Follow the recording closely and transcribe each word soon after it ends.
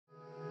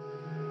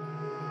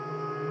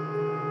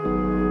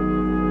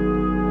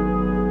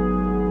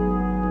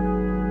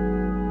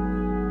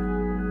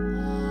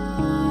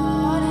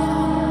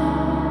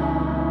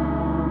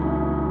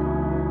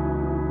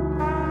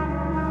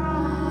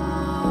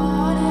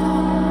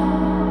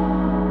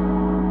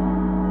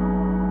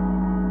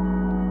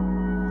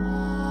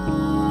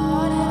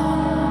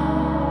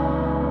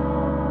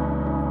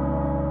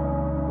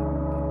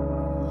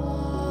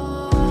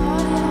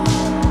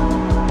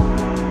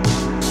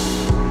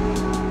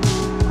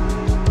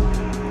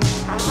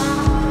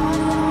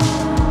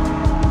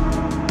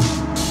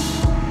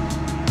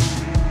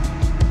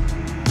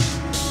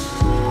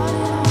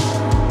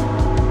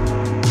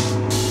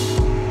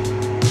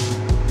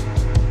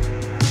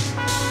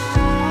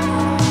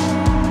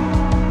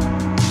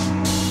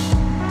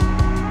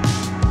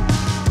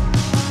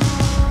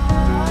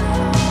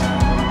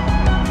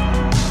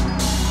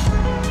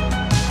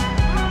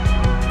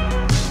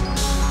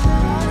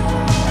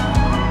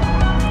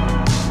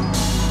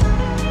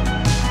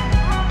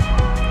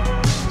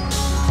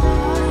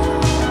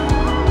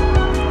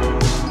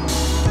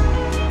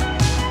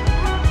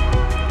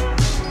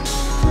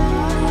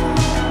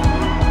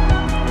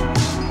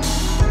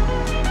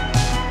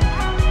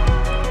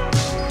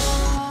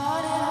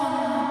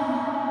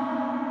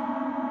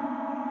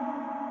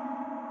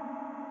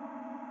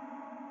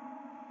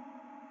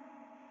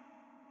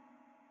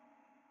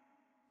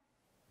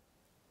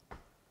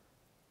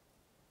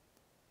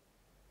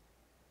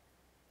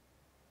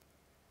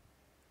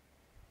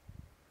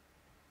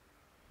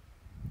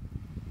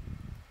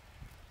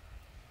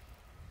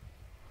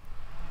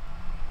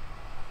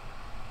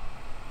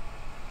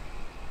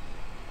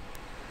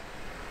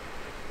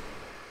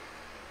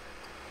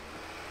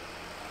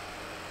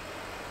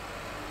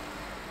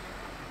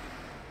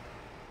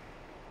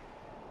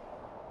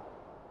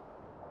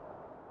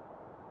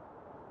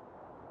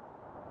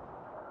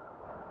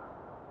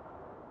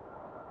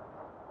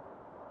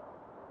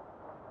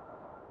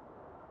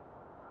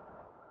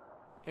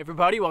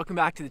Everybody, welcome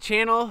back to the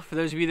channel. For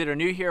those of you that are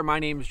new here, my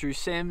name is Drew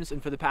Sims,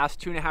 and for the past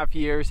 2.5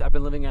 years, I've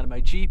been living out of my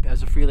Jeep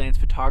as a freelance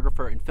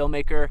photographer and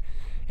filmmaker.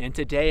 And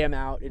today I'm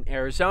out in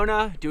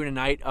Arizona doing a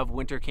night of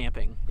winter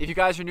camping. If you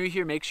guys are new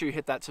here, make sure you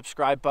hit that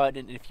subscribe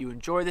button. And if you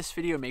enjoy this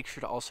video, make sure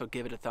to also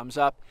give it a thumbs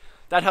up.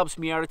 That helps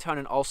me out a ton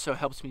and also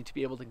helps me to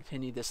be able to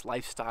continue this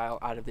lifestyle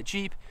out of the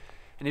Jeep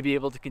and to be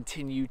able to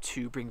continue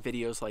to bring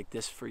videos like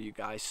this for you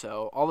guys.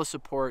 So all the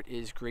support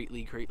is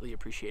greatly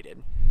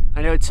appreciated.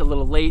 I know it's a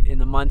little late in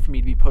the month for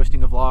me to be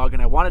posting a vlog,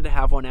 and I wanted to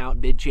have one out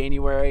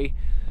mid-January,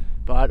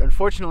 but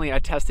unfortunately I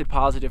tested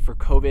positive for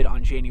COVID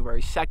on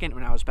January 2nd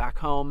when I was back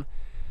home.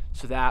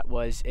 So that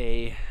was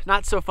a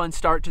not so fun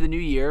start to the new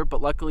year,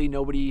 but luckily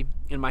nobody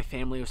in my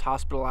family was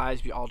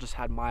hospitalized. We all just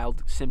had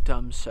mild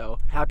symptoms, so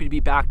happy to be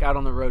back out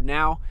on the road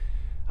now.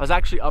 I was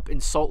actually up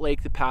in Salt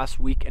Lake the past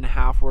week and a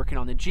half working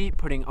on the Jeep,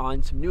 putting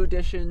on some new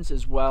additions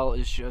as well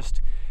as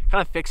just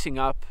kind of fixing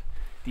up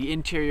the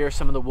interior.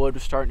 Some of the wood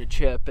was starting to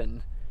chip,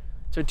 and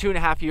so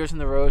 2.5 years on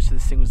the road, so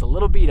this thing was a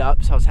little beat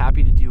up, so I was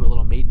happy to do a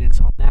little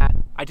maintenance on that.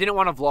 I didn't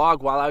want to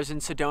vlog while I was in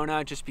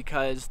Sedona just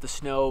because the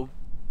snow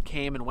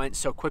came and went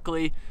so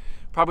quickly.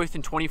 Probably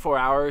within 24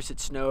 hours it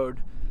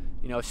snowed,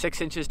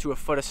 6 inches to a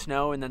foot of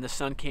snow, and then the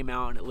sun came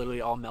out and it literally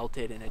all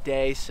melted in a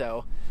day.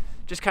 So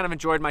just kind of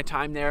enjoyed my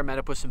time there, met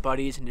up with some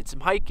buddies and did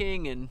some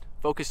hiking and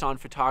focused on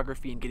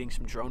photography and getting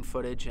some drone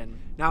footage. And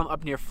now I'm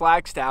up near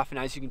Flagstaff, and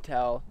as you can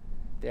tell,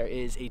 there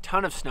is a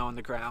ton of snow on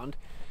the ground.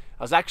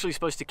 I was actually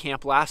supposed to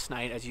camp last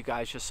night, as you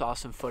guys just saw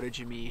some footage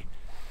of me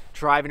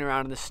driving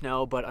around in the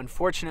snow, but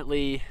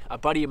unfortunately a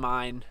buddy of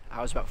mine,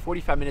 I was about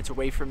 45 minutes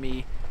away from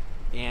me,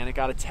 and I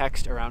got a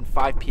text around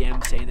 5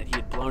 p.m. saying that he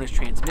had blown his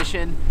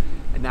transmission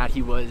and that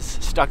he was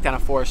stuck down a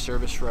Forest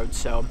Service road.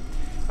 So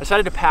I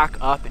decided to pack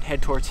up and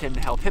head towards him to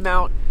help him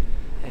out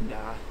and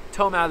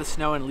tow him out of the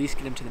snow and at least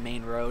get him to the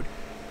main road.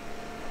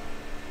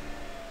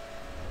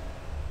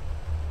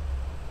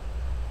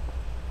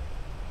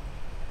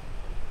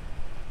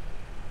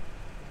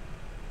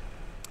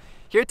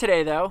 Here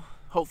today though,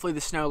 hopefully the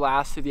snow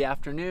lasts through the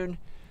afternoon.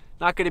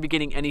 Not going to be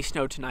getting any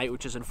snow tonight,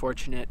 which is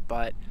unfortunate,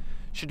 but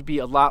should be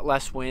a lot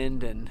less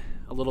wind and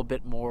a little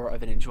bit more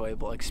of an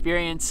enjoyable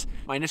experience.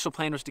 My initial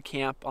plan was to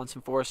camp on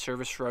some Forest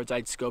Service roads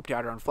I'd scoped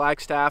out around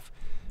Flagstaff,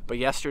 but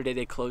yesterday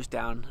they closed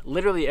down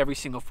literally every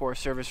single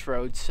Forest Service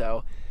road,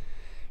 so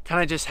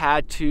kind of just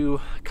had to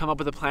come up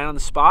with a plan on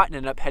the spot and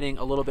ended up heading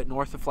a little bit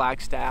north of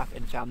Flagstaff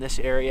and found this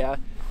area,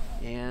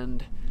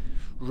 and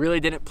really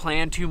didn't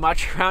plan too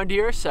much around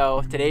here.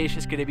 So today is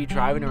just going to be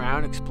driving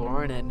around,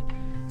 exploring, and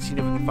seeing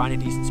if we can find a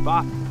decent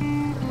spot.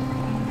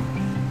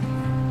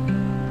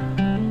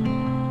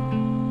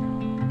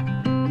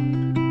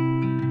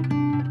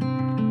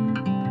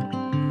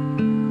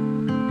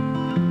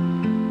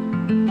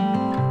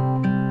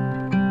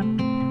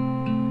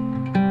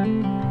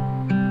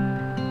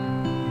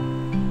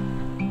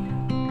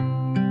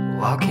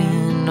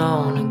 Walking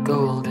on a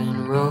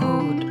golden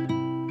road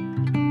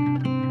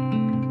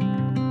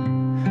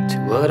to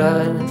what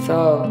I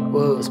thought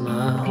was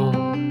my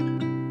home.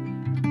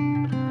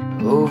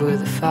 Over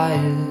the fire,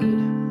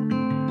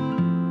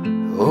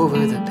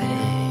 over the pain.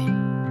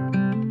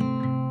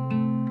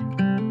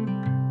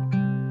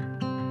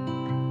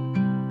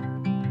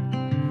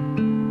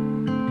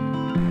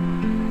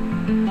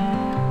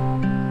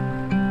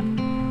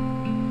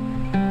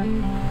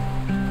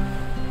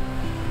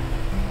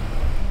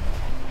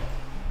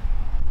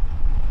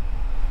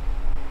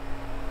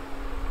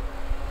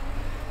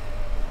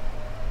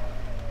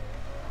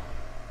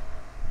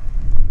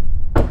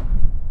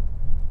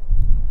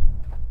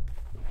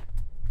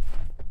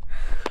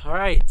 All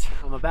right,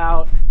 I'm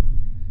about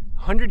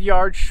 100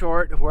 yards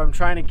short of where I'm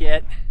trying to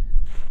get.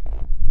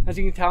 As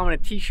you can tell, I'm in a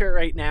t-shirt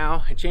right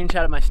now. I changed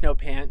out of my snow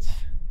pants.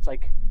 It's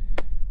like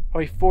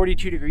probably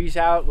 42 degrees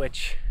out,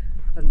 which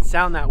doesn't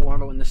sound that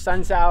warm, but when the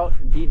sun's out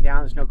and beating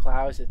down, there's no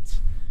clouds,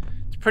 it's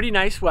pretty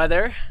nice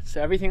weather.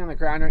 So everything on the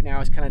ground right now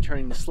is kind of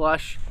turning to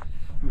slush.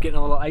 I'm getting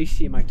a little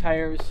icy in my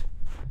tires.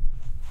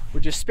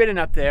 We're just spinning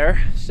up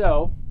there.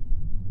 So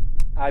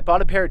I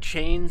bought a pair of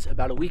chains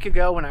about a week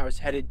ago when I was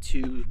headed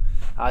to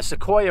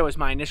Sequoia was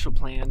my initial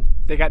plan.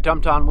 They got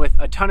dumped on with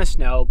a ton of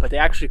snow, but they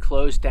actually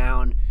closed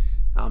down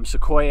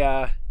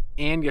Sequoia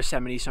and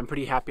Yosemite, so I'm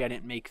pretty happy I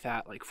didn't make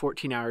that like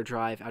 14-hour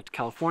drive out to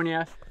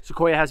California.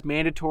 Sequoia has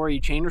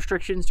mandatory chain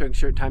restrictions during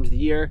certain times of the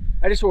year.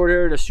 I just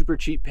ordered a super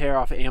cheap pair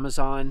off of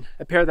Amazon,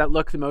 a pair that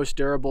looked the most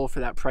durable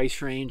for that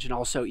price range and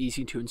also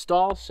easy to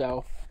install.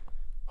 So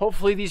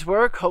hopefully these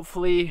work.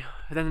 Hopefully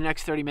within the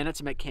next 30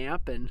 minutes I'm at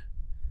camp, and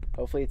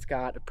hopefully it's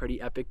got a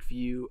pretty epic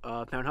view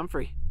of Mount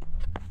Humphrey.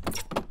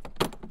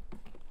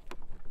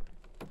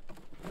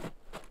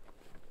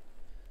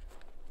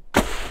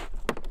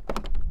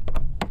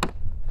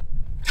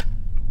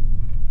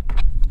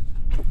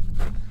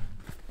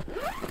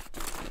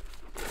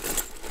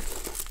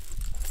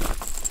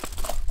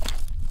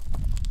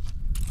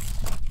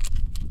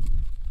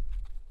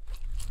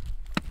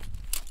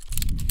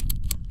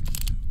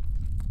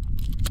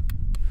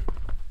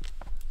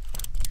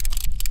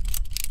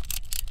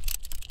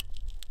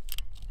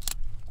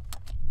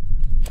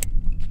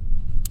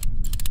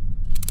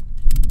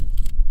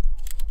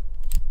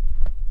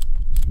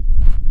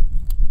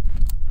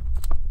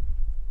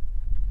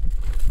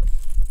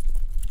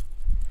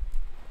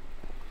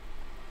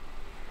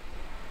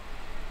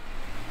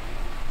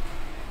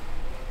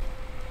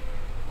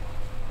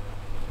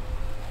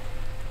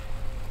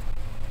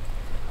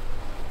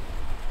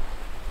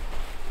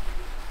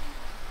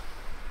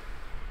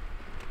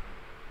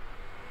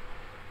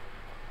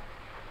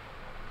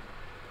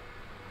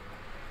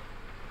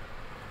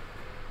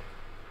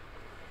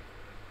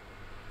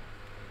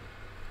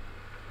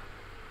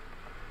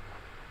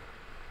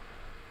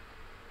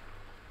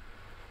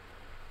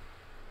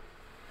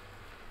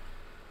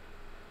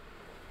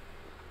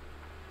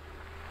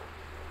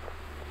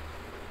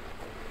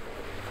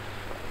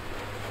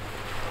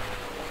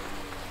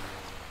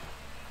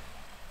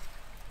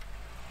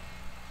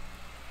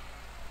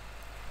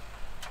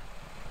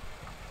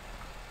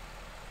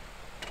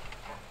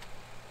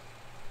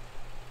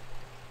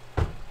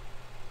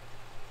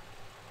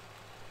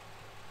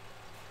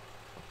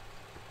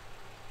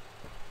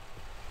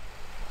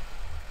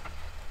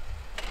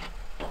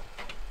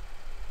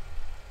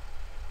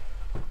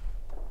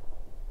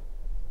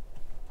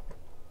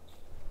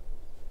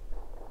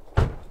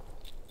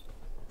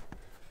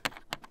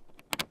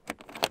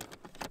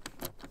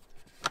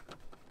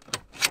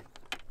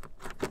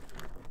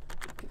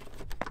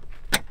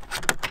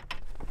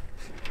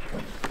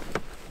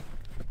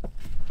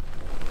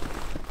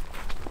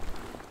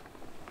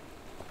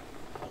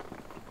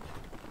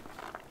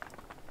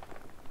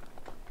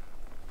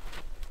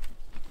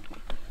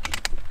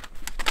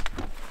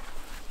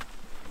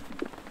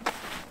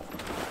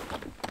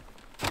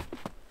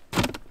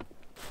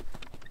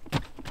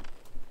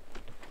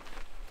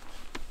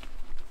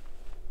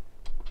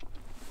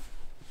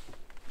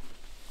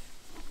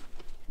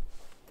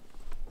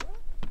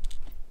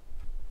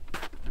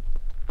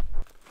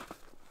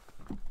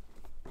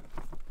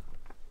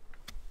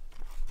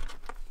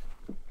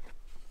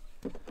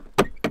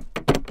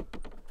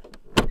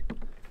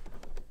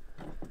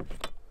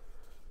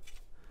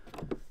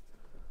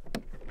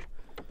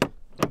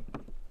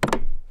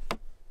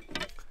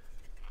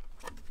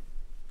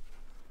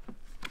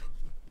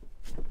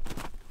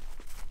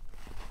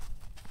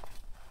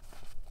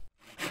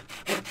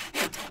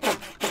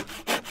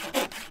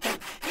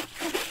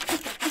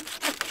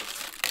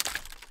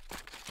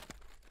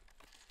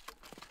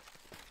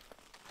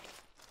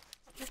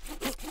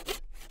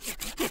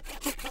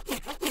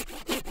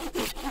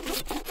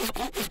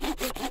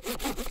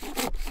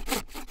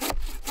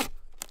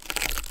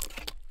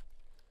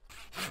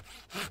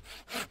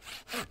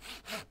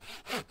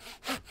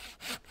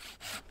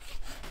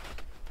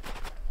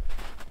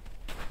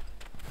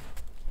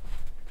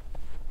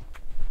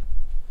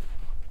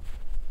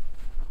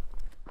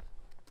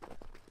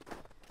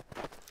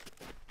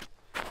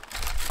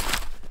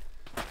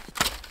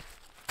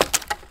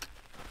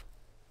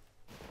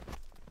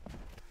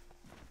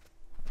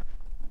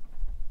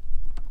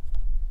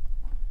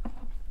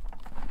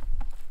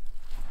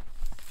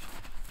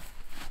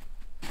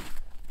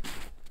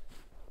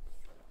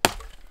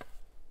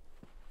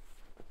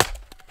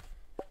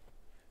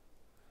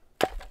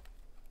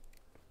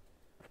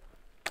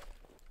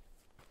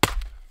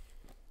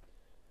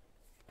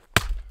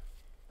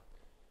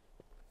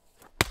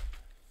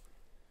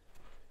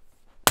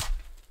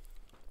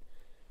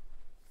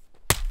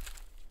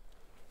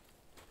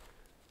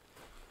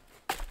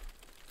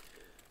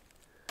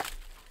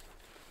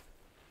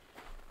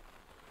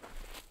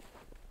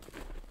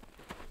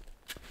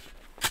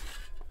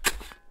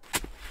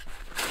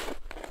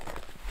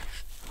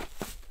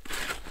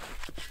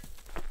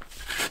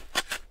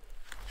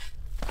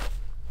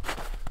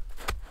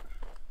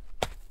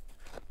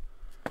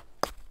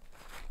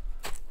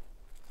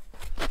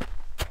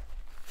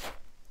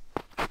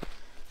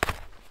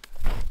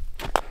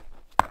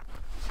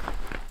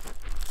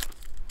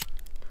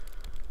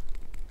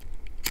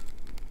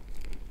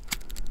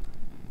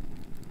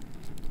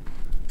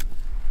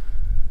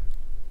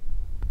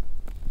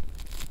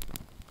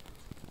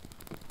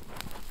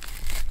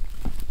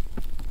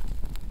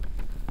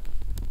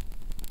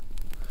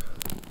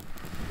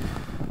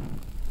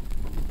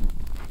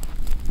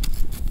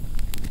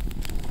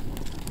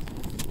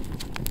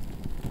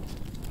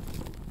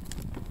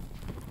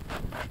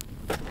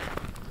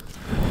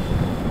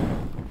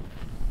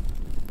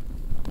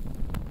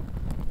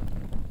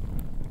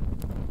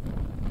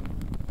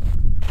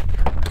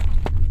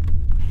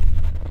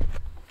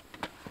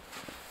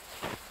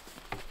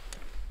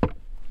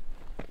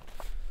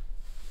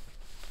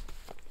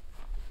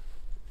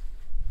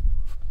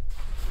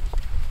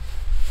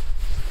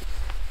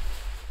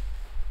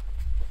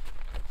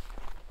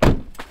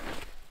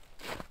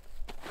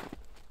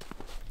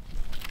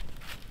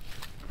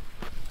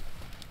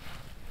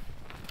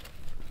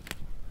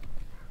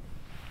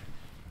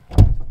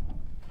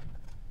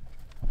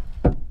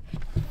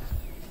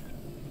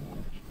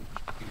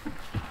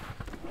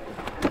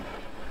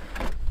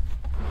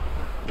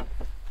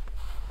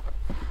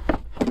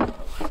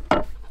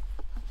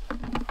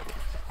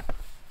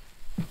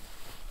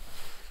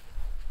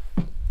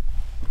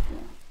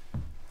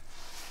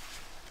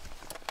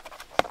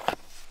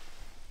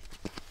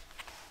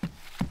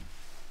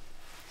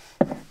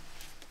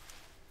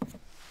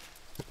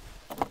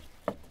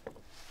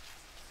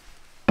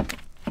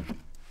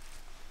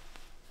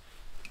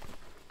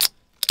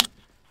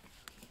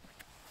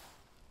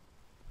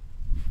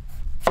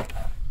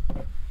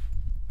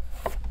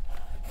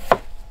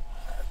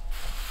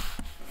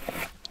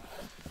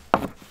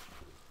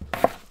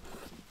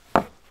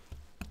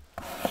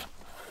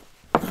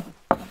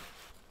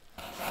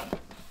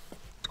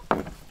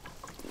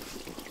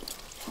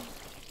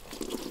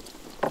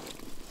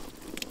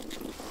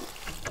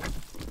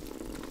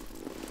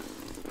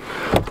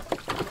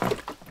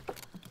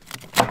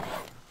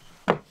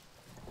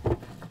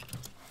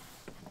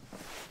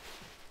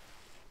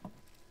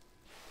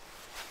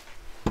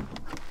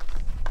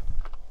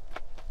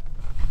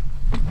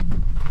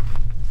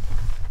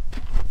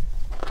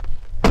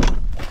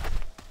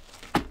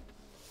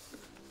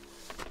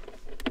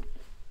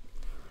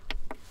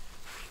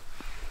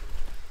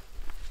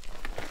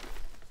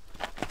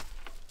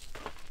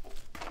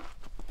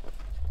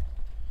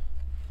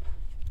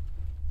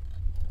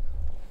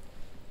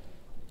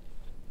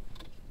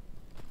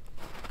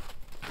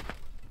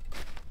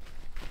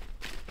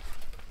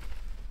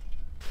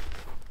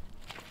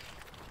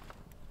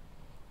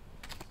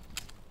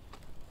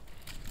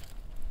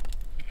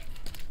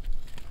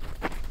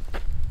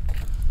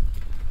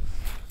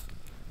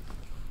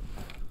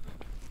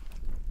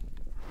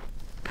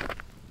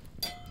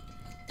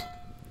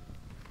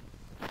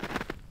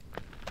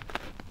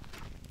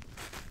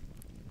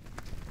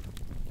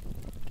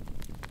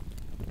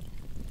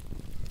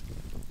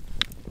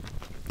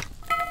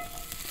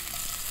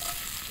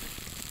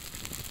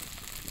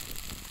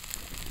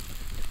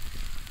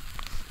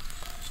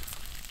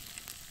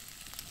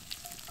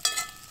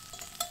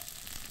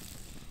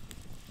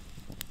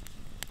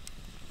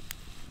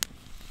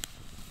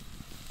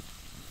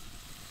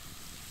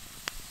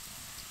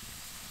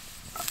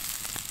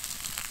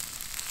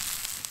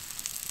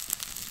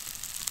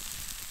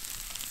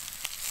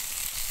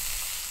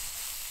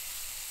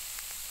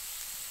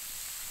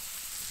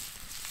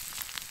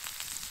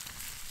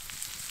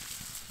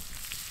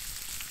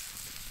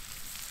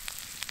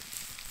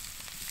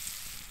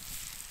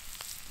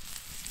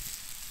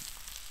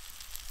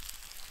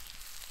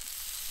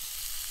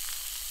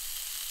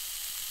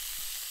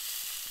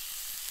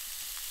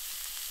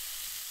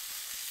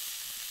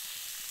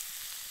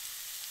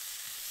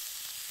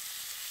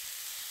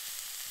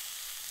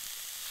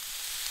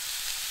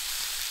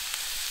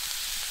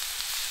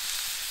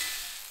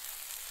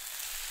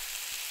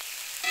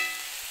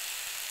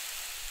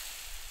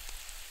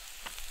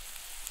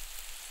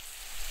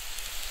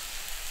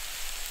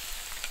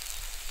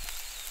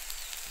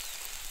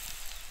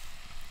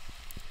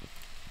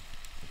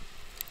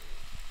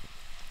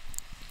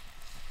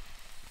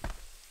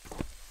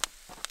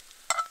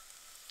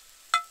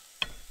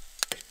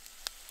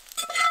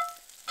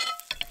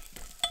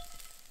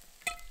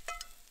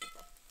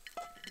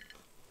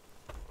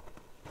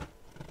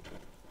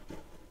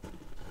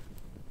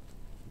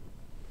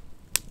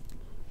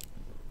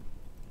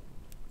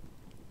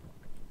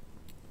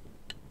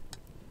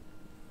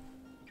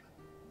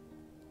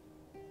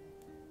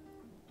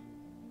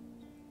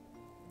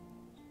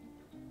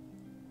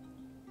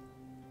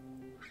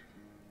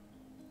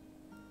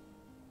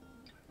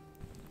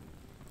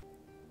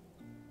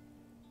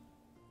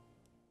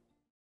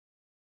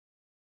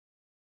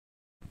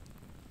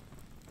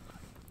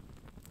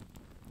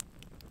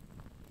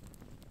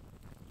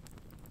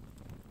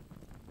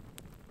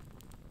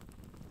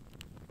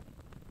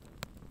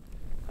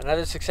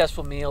 Another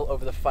successful meal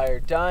over the fire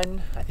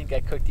done. I think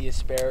I cooked the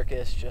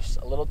asparagus just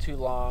a little too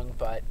long,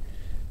 but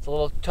it's a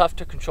little tough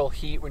to control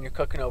heat when you're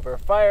cooking over a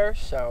fire,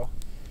 so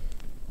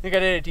I think I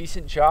did a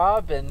decent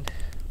job. And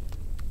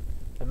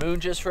the moon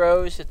just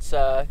rose. It's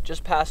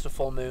just past a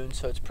full moon,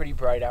 so it's pretty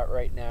bright out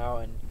right now,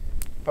 and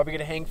probably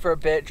gonna hang for a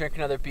bit, drink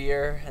another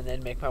beer, and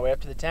then make my way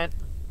up to the tent.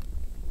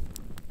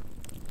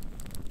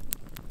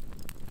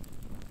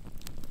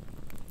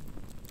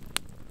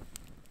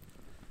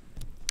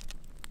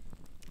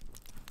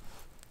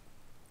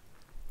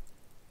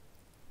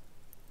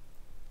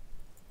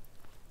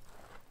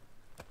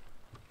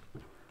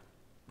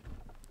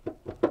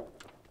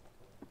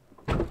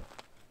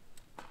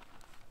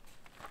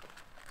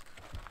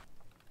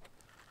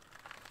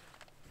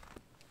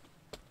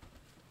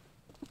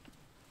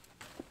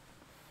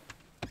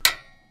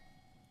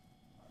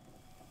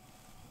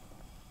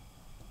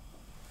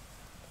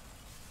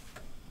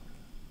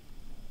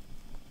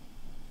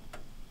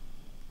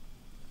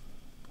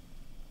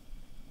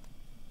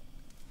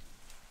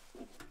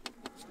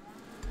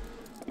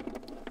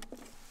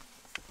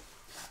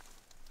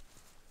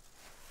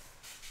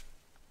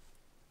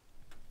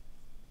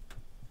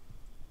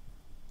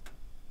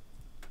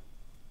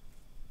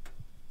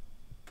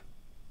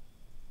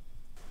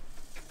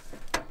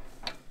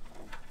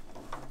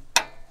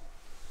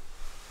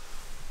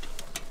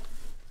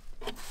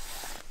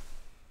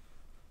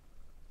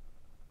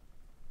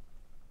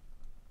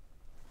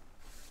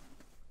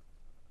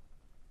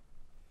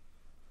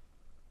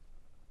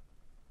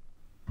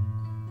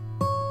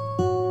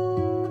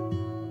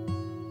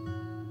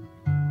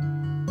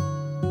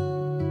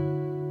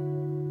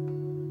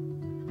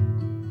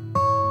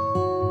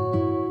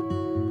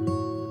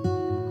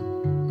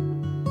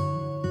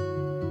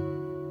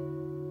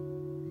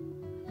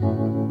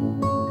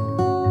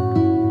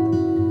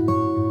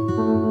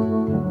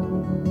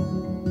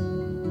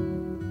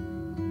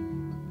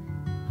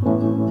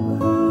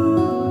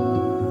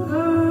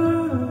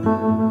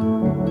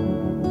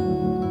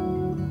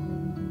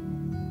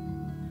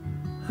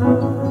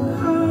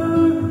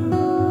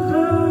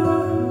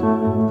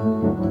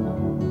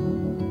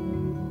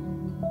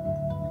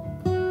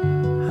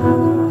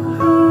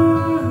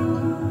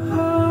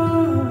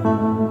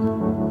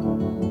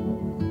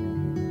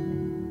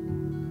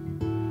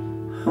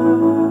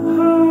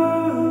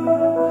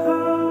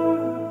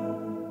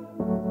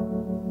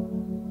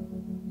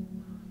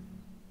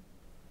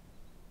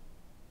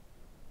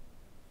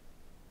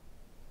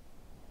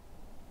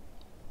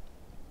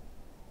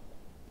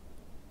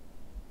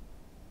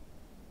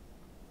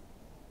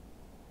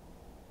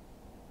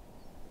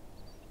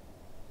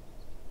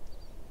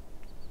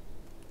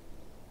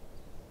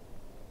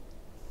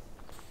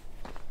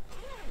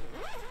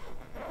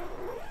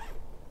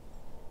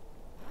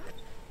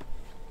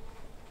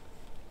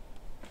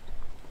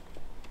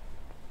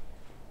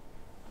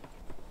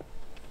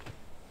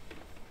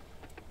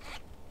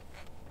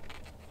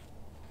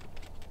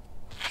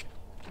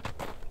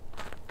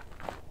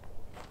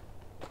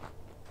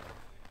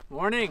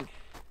 Morning.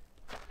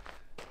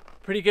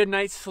 Pretty good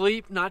night's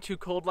sleep, not too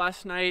cold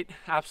last night,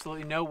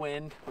 absolutely no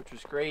wind, which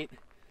was great.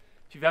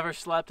 If you've ever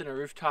slept in a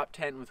rooftop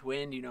tent with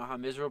wind, you know how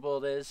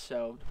miserable it is.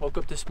 So woke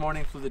up this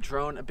morning, flew the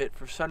drone a bit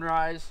for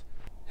sunrise,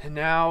 and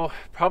now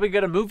probably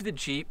gonna move the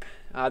Jeep.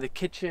 The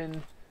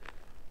kitchen,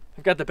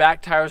 I've got the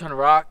back tires on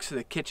rocks, so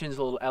the kitchen's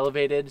a little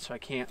elevated, so I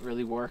can't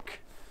really work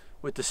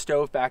with the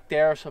stove back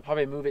there, so I'll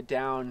probably move it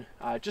down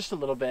just a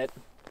little bit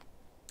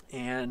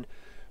and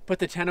put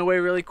the tent away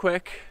really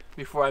quick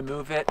before I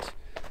move it,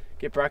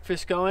 get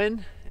breakfast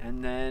going,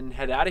 and then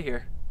head out of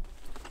here.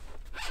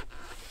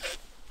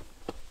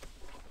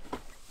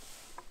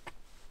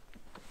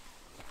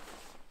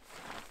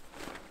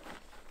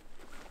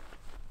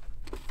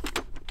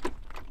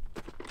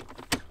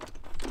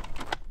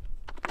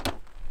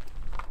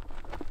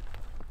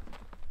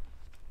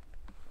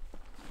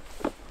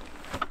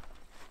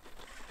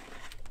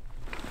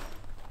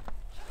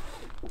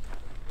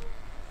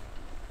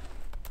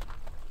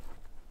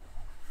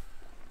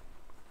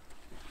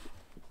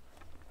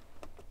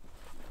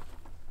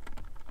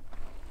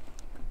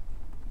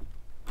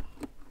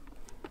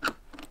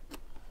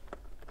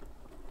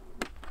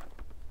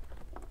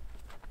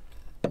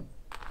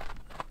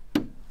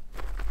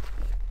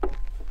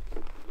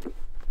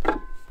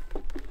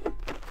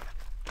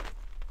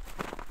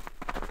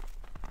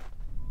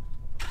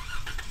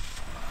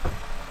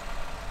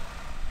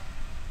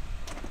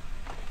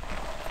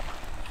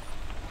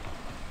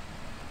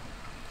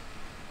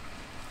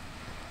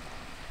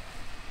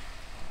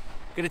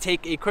 I'm going to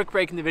take a quick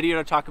break in the video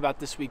to talk about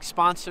this week's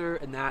sponsor,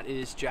 and that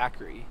is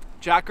Jackery.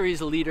 Jackery is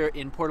a leader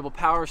in portable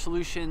power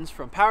solutions,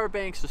 from power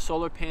banks to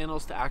solar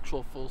panels to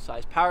actual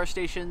full-size power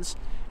stations.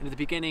 And at the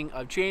beginning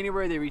of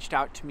January, they reached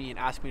out to me and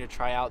asked me to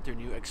try out their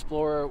new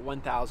Explorer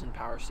 1000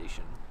 power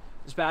station.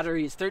 This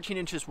battery is 13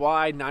 inches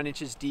wide, 9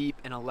 inches deep,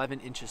 and 11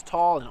 inches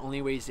tall, and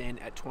only weighs in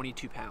at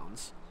 22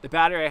 pounds. The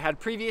battery I had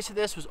previous to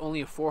this was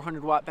only a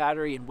 400 watt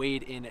battery and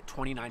weighed in at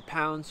 29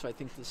 pounds, so I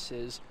think this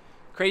is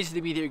crazy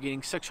to me that you're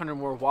getting 600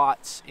 more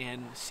watts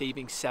and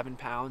saving 7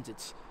 pounds.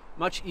 It's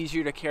Much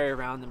easier to carry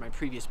around than my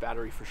previous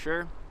battery for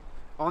sure.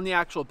 On the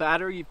actual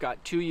battery, you've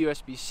got 2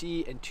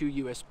 USB-C and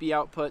 2 USB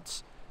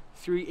outputs,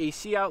 3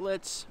 AC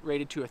outlets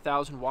rated to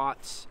 1000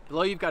 watts.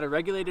 Below you've got a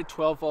regulated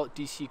 12 volt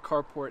DC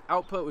carport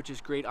output, which is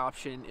a great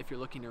option if you're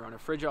looking to run a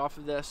fridge off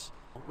of this.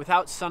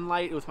 Without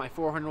sunlight, with my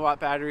 400 watt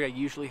battery, I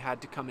usually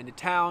had to come into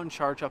town,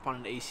 charge up on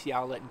an AC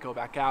outlet and go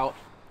back out.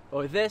 But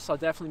with this, I'll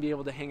definitely be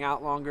able to hang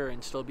out longer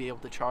and still be able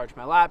to charge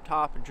my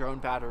laptop and drone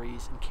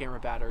batteries and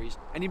camera batteries.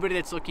 Anybody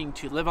that's looking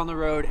to live on the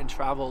road and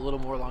travel a little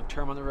more long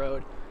term on the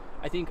road,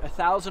 I think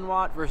 1000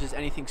 watt versus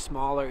anything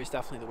smaller is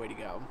definitely the way to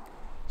go.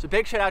 So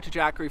big shout out to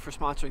Jackery for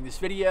sponsoring this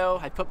video.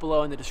 I put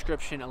below in the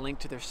description a link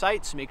to their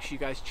site, so make sure you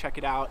guys check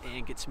it out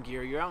and get some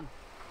gear of your own.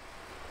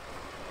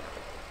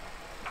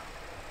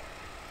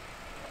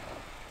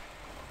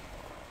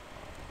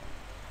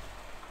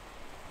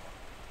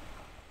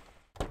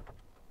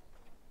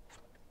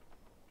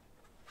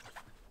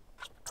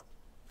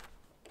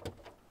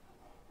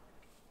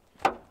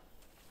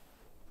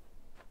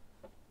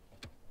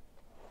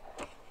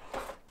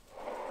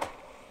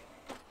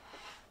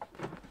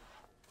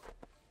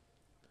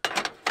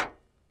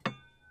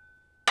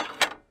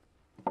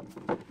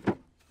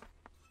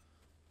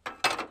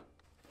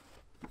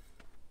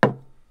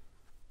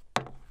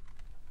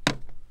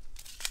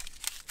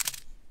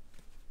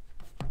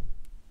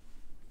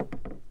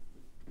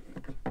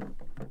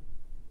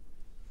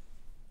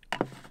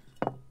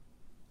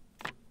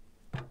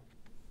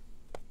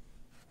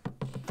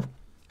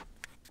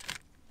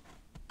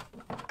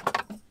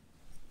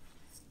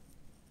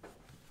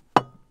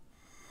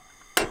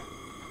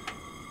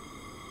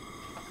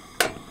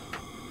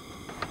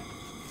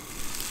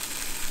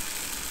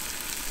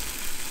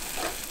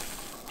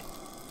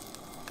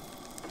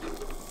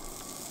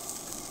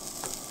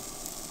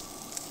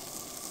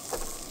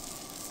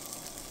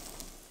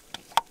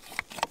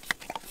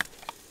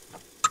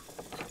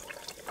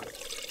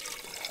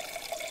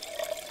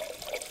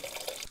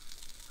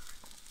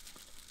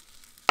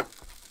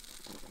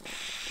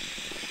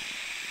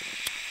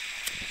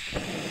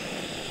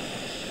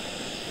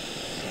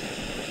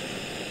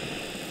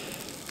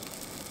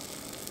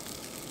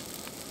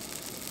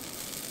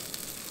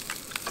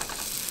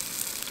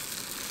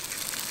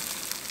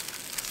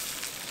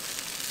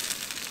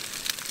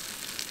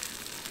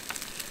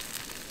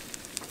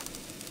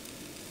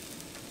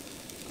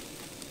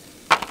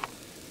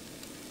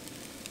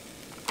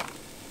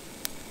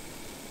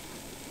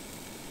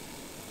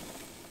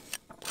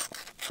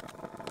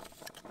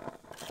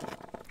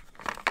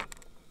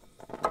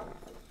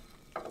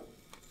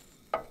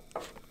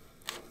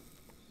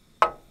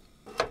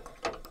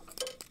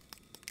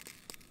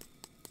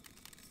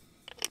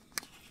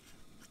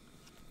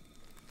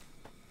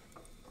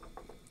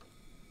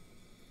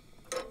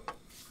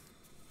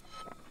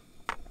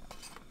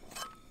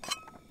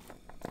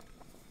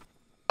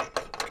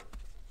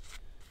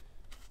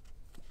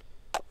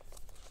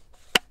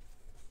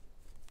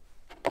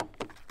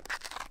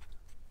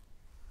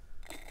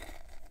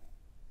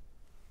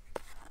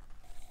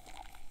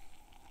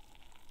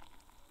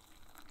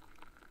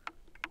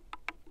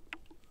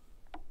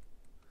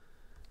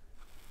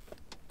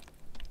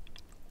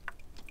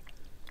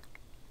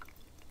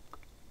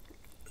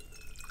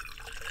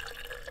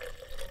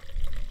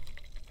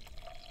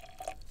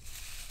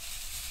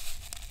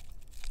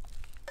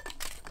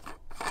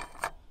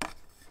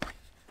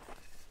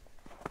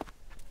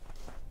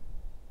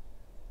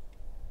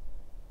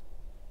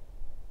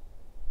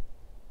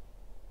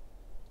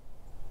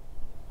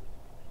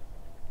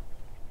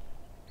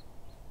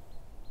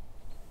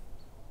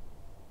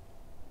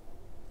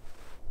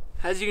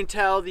 As you can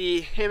tell,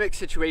 the hammock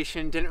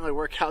situation didn't really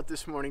work out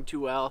this morning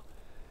too well.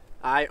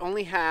 I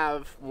only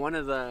have one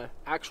of the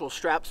actual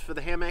straps for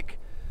the hammock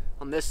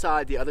on this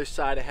side. The other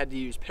side I had to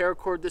use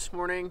paracord this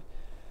morning.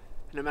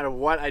 And no matter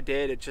what I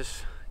did, it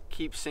just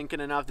keeps sinking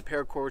enough. The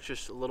paracord was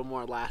just a little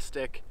more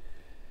elastic.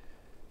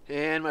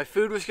 And my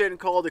food was getting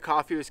cold, the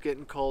coffee was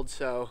getting cold,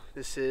 so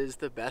this is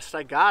the best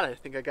I got. I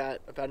think I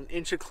got about an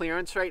inch of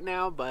clearance right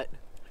now, but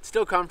it's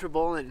still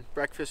comfortable, and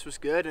breakfast was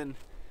good, and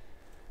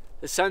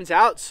the sun's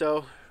out,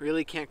 so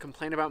really can't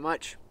complain about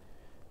much.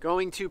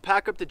 Going to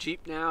pack up the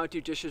Jeep now, do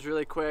dishes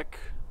really quick.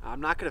 I'm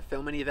not gonna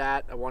film any of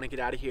that. I wanna get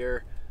out of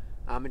here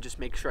and just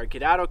make sure I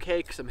get out okay,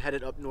 because I'm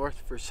headed up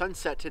north for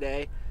sunset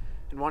today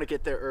and wanna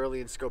get there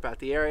early and scope out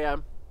the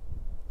area.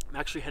 I'm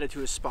actually headed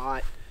to a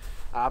spot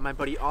my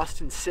buddy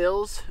Austin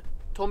Sills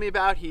told me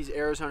about. He's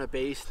Arizona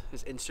based.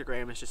 His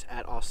Instagram is just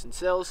at Austin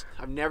Sills.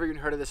 I've never even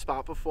heard of this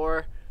spot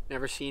before.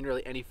 Never seen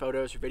really any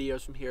photos or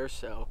videos from here,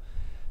 so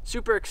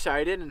super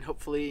excited, and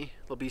hopefully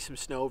there'll be some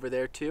snow over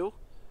there too.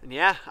 And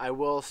yeah, I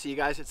will see you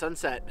guys at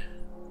sunset.